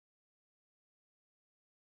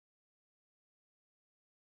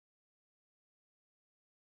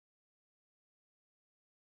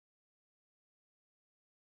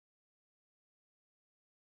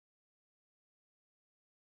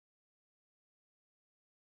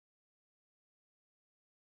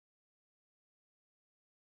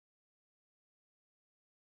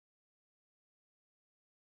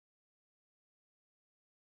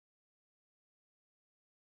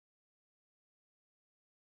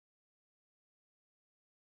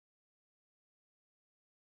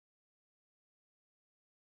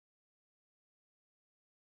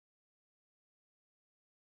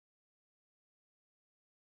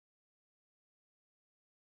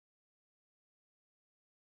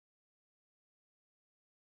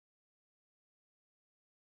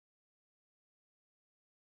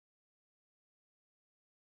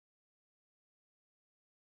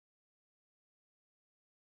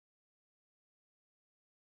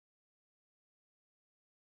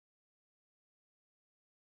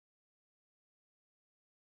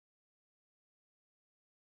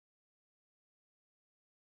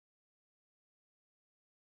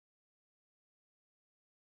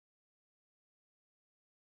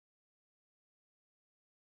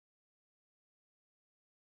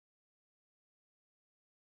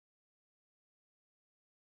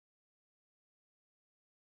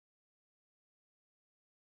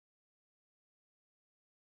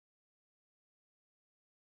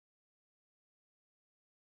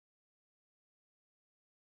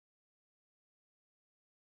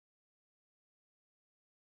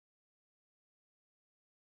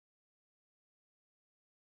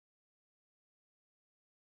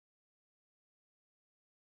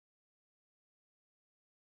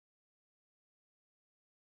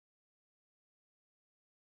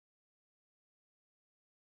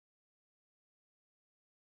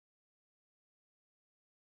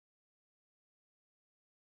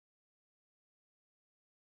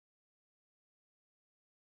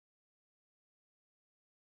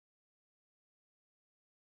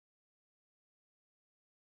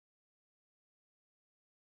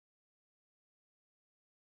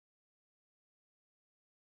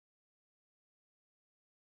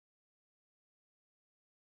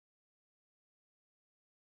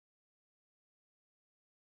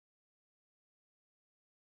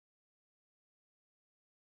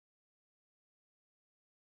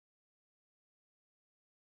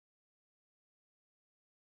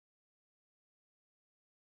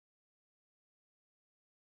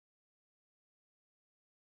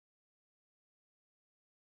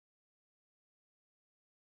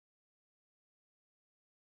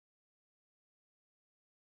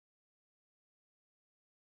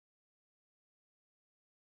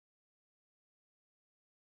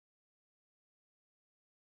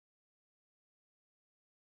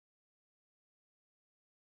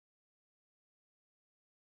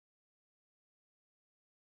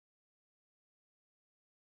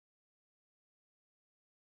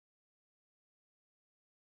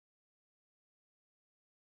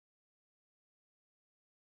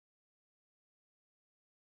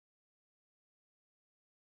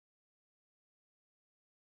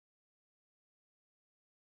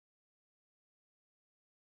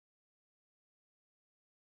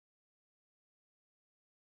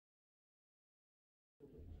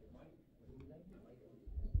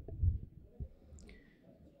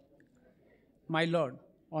My Lord,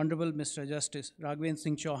 Honorable Mr. Justice Raghavendra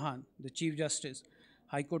Singh Chauhan, the Chief Justice,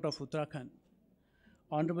 High Court of Uttarakhand,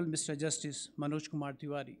 Honorable Mr. Justice Manoj Kumar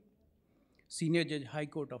Tiwari, Senior Judge, High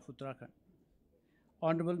Court of Uttarakhand,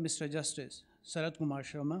 Honorable Mr. Justice Sarat Kumar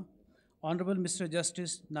Sharma, Honorable Mr.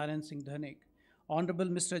 Justice Narayan Singh Dhanek, Honorable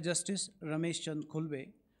Mr. Justice Ramesh Chand Khulbe,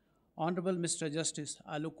 Honorable Mr. Justice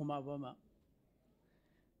Alok Kumar Verma,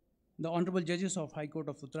 the Honorable Judges of High Court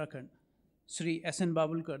of Uttarakhand, Sri S.N.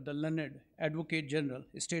 Babulkar, the Learned Advocate General,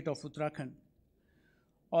 State of Uttarakhand,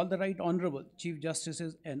 all the Right Honorable Chief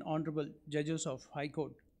Justices and Honorable Judges of High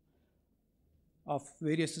Court of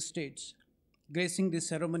various states, gracing this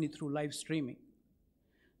ceremony through live streaming,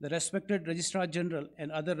 the respected Registrar General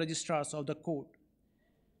and other registrars of the court,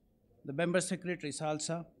 the Member Secretary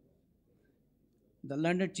Salsa, the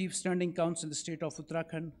Learned Chief Standing Counsel, State of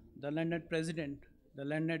Uttarakhand, the Learned President, the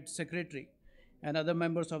Learned Secretary, and other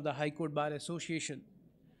members of the High Court Bar Association,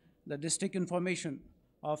 the District Information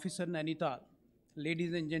Officer Nainital,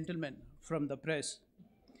 ladies and gentlemen from the press,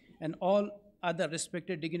 and all other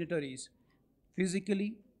respected dignitaries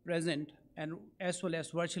physically present and as well as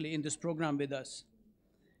virtually in this program with us.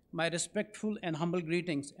 My respectful and humble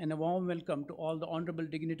greetings and a warm welcome to all the honorable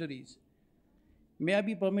dignitaries. May I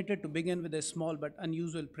be permitted to begin with a small but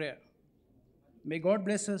unusual prayer. May God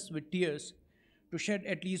bless us with tears to shed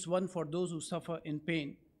at least one for those who suffer in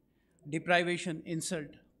pain, deprivation, insult,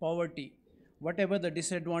 poverty, whatever the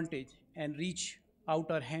disadvantage, and reach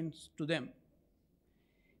out our hands to them.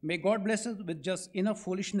 May God bless us with just enough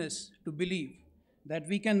foolishness to believe that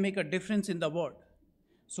we can make a difference in the world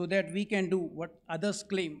so that we can do what others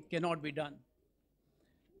claim cannot be done.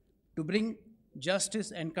 To bring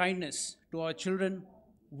justice and kindness to our children,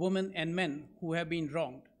 women, and men who have been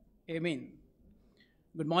wronged. Amen.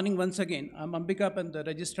 Good morning once again. I'm Ambika Pant, the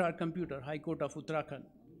Registrar Computer, High Court of Uttarakhand.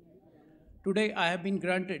 Today I have been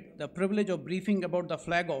granted the privilege of briefing about the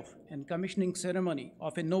flag-off and commissioning ceremony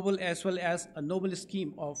of a noble as well as a noble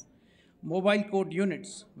scheme of mobile court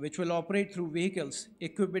units which will operate through vehicles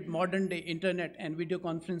equipped with modern-day internet and video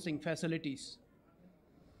conferencing facilities.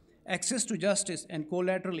 Access to justice and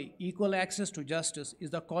collaterally equal access to justice is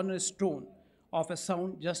the cornerstone of a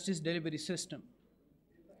sound justice delivery system.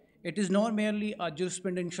 It is not merely a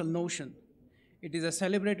jurisprudential notion. It is a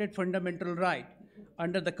celebrated fundamental right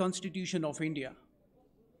under the Constitution of India.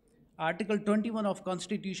 Article 21 of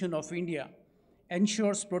Constitution of India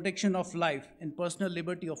ensures protection of life and personal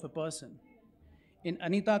liberty of a person. In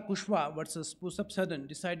Anita Kushwa versus Pusap Sadan,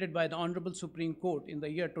 decided by the Honorable Supreme Court in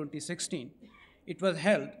the year 2016, it was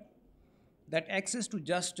held that access to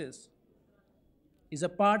justice is a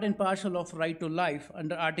part and parcel of right to life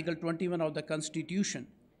under Article 21 of the Constitution.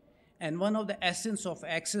 And one of the essence of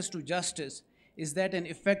access to justice is that an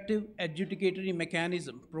effective adjudicatory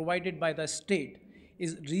mechanism provided by the state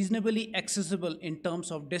is reasonably accessible in terms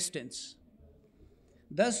of distance.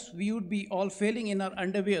 Thus, we would be all failing in our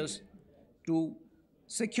endeavors to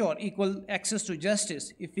secure equal access to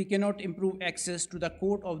justice if we cannot improve access to the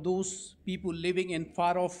court of those people living in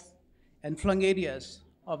far-off and flung areas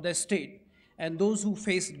of the state and those who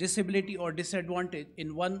face disability or disadvantage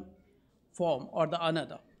in one form or the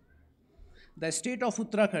another. The state of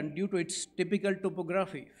Uttarakhand, due to its typical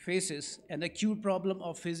topography, faces an acute problem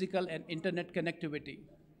of physical and internet connectivity.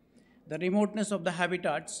 The remoteness of the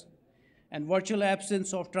habitats and virtual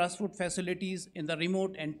absence of transport facilities in the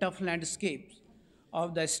remote and tough landscapes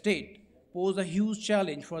of the state pose a huge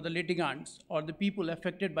challenge for the litigants or the people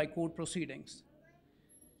affected by court proceedings.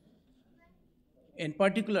 In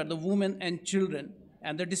particular, the women and children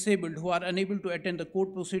and the disabled who are unable to attend the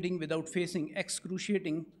court proceeding without facing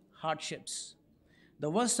excruciating hardships. The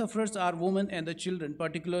worst sufferers are women and the children,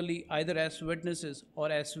 particularly either as witnesses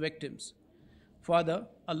or as victims. Further,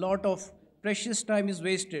 a lot of precious time is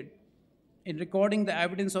wasted in recording the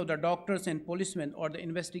evidence of the doctors and policemen or the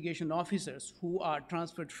investigation officers who are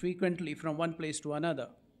transferred frequently from one place to another,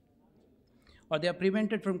 or they are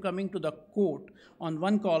prevented from coming to the court on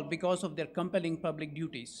one call because of their compelling public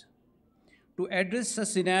duties. To address such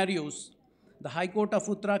scenarios, the High Court of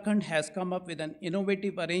Uttarakhand has come up with an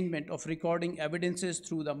innovative arrangement of recording evidences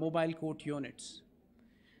through the mobile court units.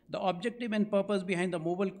 The objective and purpose behind the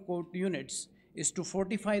mobile court units is to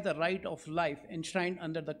fortify the right of life enshrined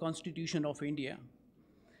under the Constitution of India,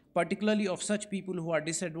 particularly of such people who are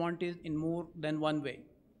disadvantaged in more than one way.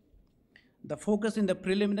 The focus in the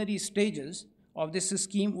preliminary stages of this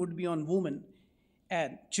scheme would be on women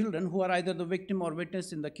and children who are either the victim or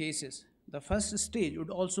witness in the cases. The first stage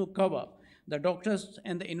would also cover the doctors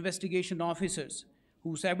and the investigation officers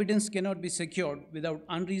whose evidence cannot be secured without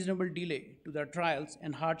unreasonable delay to their trials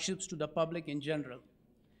and hardships to the public in general.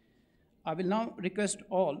 I will now request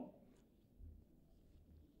all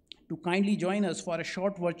to kindly join us for a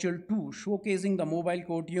short virtual tour showcasing the mobile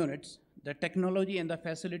court units, the technology and the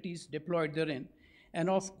facilities deployed therein, and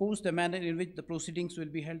of course the manner in which the proceedings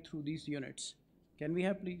will be held through these units. Can we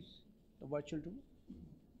have please the virtual tour?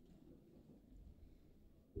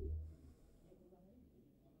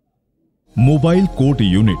 Mobile court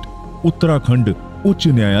unit Uttarakhand उच्च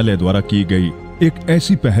न्यायालय द्वारा की गई एक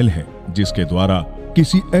ऐसी पहल है जिसके द्वारा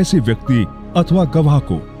किसी ऐसे व्यक्ति अथवा गवाह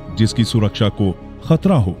को जिसकी सुरक्षा को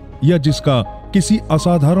खतरा हो या जिसका किसी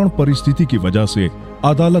असाधारण परिस्थिति की वजह से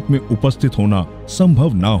अदालत में उपस्थित होना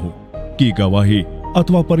संभव ना हो की गवाही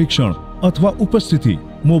अथवा परीक्षण अथवा उपस्थिति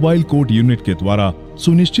मोबाइल कोर्ट यूनिट के द्वारा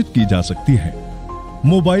सुनिश्चित की जा सकती है।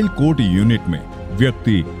 मोबाइल कोर्ट यूनिट में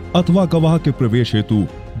व्यक्ति अथवा गवाह के प्रवेश हेतु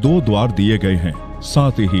 2 द्वार दिए गए हैं।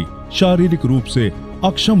 साथ ही शारीरिक रूप से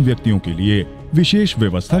अक्षम व्यक्तियों के लिए विशेष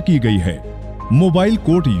व्यवस्था की गई है। मोबाइल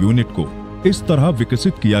कोर्ट यूनिट को इस तरह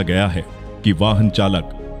विकसित किया गया है कि वाहन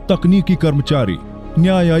चालक, तकनीकी कर्मचारी,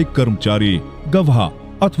 न्यायिक कर्मचारी, गवाह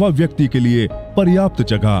अथवा व्यक्ति के लिए पर्याप्त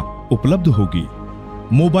जगह उपलब्ध होगी।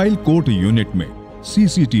 मोबाइल कोर्ट यूनिट में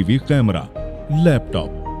CCTV camera, laptop,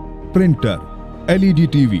 printer, LED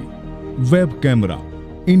TV, web camera,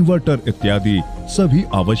 inverter इत्यादि सभी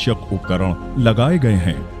आवश्यक उपकरण लगाए गए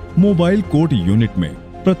हैं। मोबाइल कोर्ट यूनिट में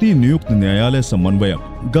प्रतिनियुक्त न्यायालय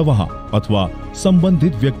समन्वयक गवाह अथवा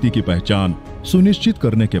संबंधित व्यक्ति की पहचान सुनिश्चित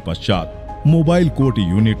करने के पश्चात मोबाइल कोर्ट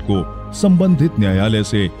यूनिट को संबंधित न्यायालय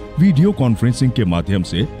से वीडियो कॉन्फ्रेंसिंग के माध्यम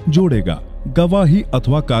से जोड़ेगा। गवाही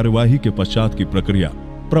अथवा कार्यवाही के पश्चात की प्रक्रिया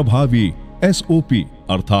प्रभावी एसओपी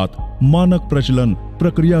अर्थात मानक प्रचलन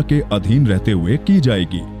प्रक्रिया के अधीन रहते हुए की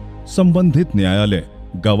जाएगी। संबंधित न्यायालय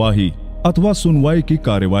गवाही अथवा सुनवाई की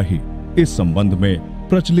कार्यवाही इस संबंध में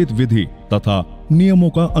प्रचलित विधि तथा नियमों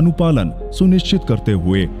का अनुपालन सुनिश्चित करते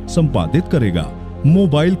हुए संपादित करेगा।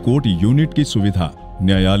 मोबाइल कोर्ट यूनिट की सुविधा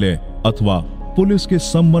न्यायालय अथवा पुलिस के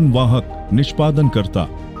समन्वाहक निष्पादनकर्ता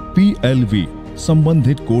पीएलवी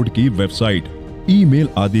संबंधित कोर्ट की वेबसाइट, ईमेल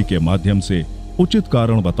आदि के माध्यम से उचित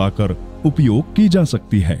कारण बताकर उपयोग की जा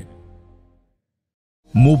सकती है।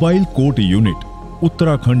 मोबाइल कोर्ट यूनिट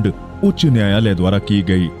उत्तराखंड उच्च न्यायालय द्वारा की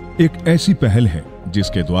गई एक ऐसी पहल है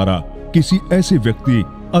जिसके द्वारा किसी ऐसे व्यक्ति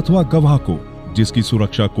अथवा गवाह को जिसकी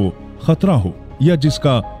सुरक्षा को खतरा हो या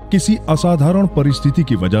जिसका किसी असाधारण परिस्थिति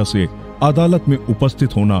की वजह से अदालत में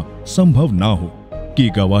उपस्थित होना संभव ना हो की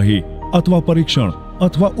गवाही अथवा परीक्षण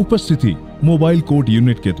अथवा उपस्थिति मोबाइल कोर्ट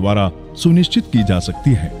यूनिट के द्वारा सुनिश्चित की जा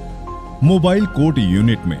सकती है। मोबाइल कोर्ट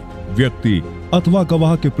यूनिट में व्यक्ति अथवा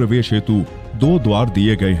गवाह के प्रवेश हेतु 2 द्वार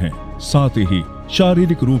दिए गए हैं। साथ ही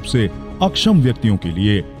शारीरिक रूप से अक्षम व्यक्तियों के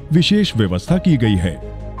लिए विशेष व्यवस्था की गई है।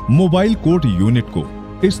 मोबाइल कोर्ट यूनिट को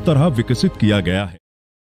इस तरह विकसित किया गया है।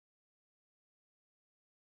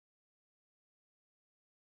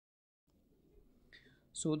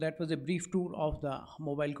 So that was a brief tour of the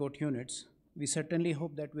mobile court units. We certainly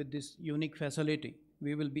hope that with this unique facility,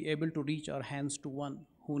 we will be able to reach our hands to one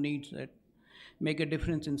who needs it, make a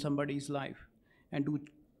difference in somebody's life, and do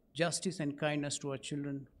justice and kindness to our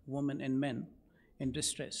children, women, and men in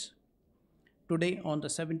distress. Today, on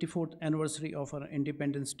the 74th anniversary of our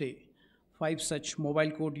Independence Day, 5 such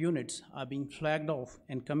mobile court units are being flagged off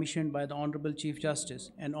and commissioned by the Honorable Chief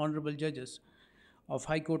Justice and Honorable Judges of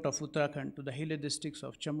High Court of Uttarakhand to the hilly districts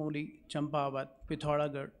of Chamoli, Champawat,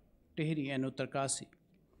 Pithoragarh, Tehri, and Uttarkasi.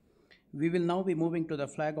 We will now be moving to the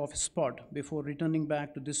flag off spot before returning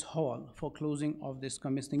back to this hall for closing of this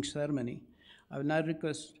commissioning ceremony. I will now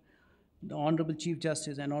request the Honorable Chief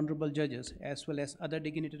Justice and Honorable Judges as well as other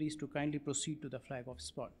dignitaries to kindly proceed to the flag off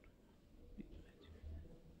spot.